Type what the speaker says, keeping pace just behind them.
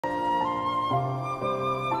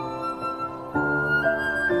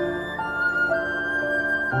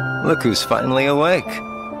Look who's finally awake.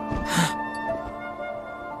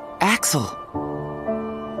 Axel!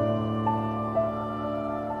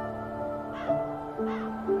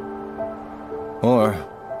 Or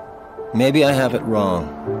maybe I have it wrong.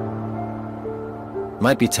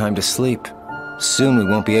 Might be time to sleep. Soon we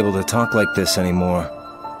won't be able to talk like this anymore.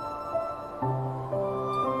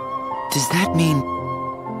 Does that mean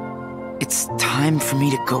it's time for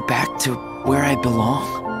me to go back to where I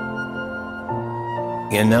belong?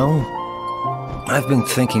 You know, I've been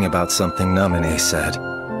thinking about something Namine said.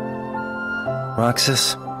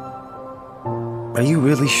 Roxas, are you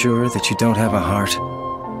really sure that you don't have a heart?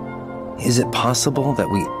 Is it possible that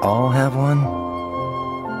we all have one?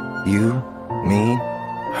 You, me,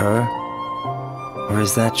 her? Or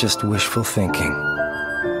is that just wishful thinking?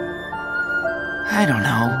 I don't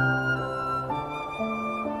know.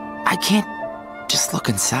 I can't just look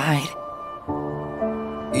inside.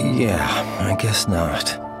 Yeah, I guess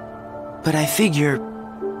not. But I figure,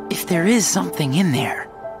 if there is something in there,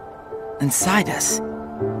 inside us,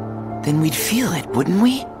 then we'd feel it, wouldn't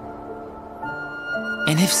we?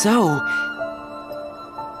 And if so...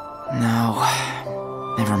 No,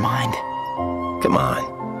 never mind. Come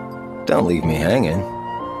on, don't leave me hanging.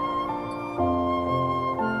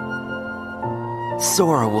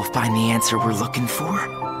 Sora will find the answer we're looking for.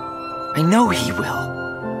 I know he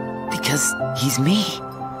will, because he's me.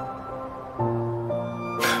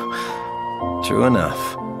 True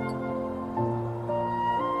enough.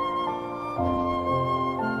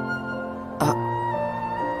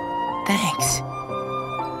 Thanks.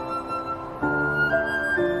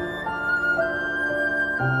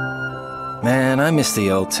 Man, I miss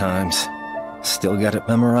the old times. Still got it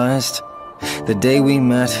memorized? The day we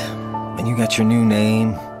met, and you got your new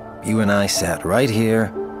name, you and I sat right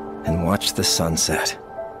here and watched the sunset.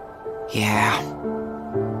 Yeah.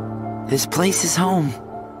 This place is home.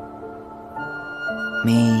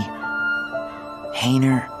 Me,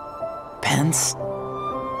 Hayner, Pence,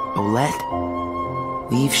 Olette.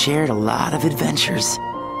 We've shared a lot of adventures.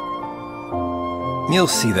 You'll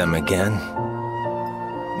see them again.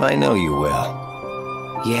 I know you will.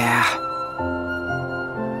 Yeah.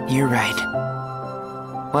 You're right.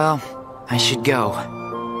 Well, I should go.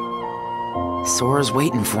 Sora's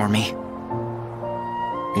waiting for me.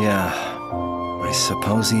 Yeah, I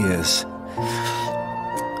suppose he is.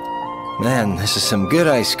 Man, this is some good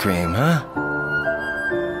ice cream, huh?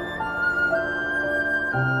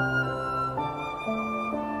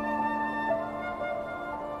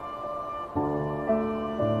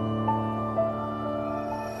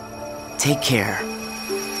 Take care,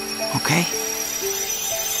 okay?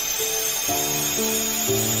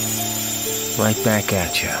 Right back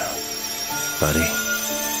at you, buddy.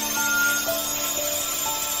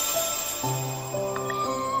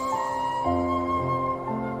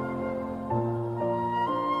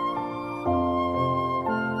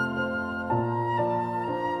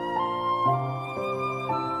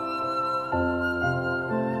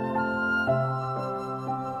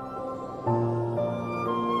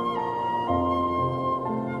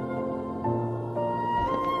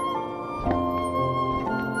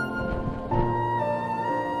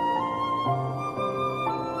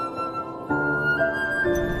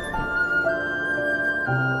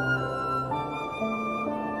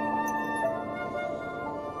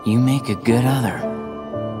 You make a good other.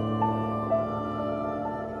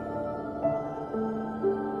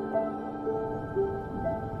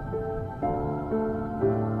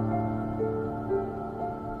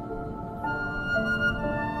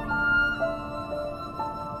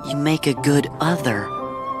 You make a good other.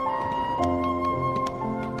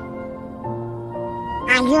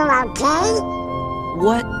 Are you okay?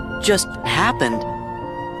 What just happened?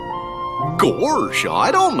 Gosh,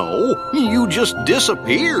 I don't know. You just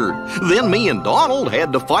disappeared. Then me and Donald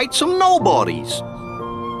had to fight some nobodies.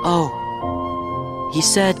 Oh, he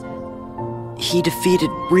said he defeated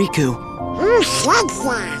Riku. Who said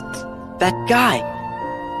that? That guy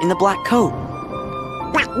in the black coat.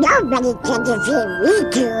 But nobody can defeat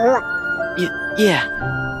Riku. Yeah,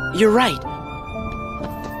 you're right.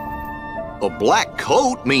 A black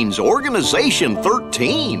coat means Organization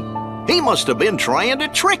 13. He must have been trying to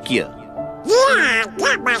trick you. Yeah,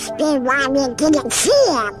 that must be why we didn't see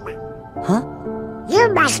him. Huh?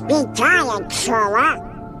 You must be tired, Sora.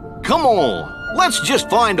 Come on, let's just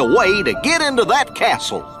find a way to get into that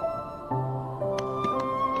castle.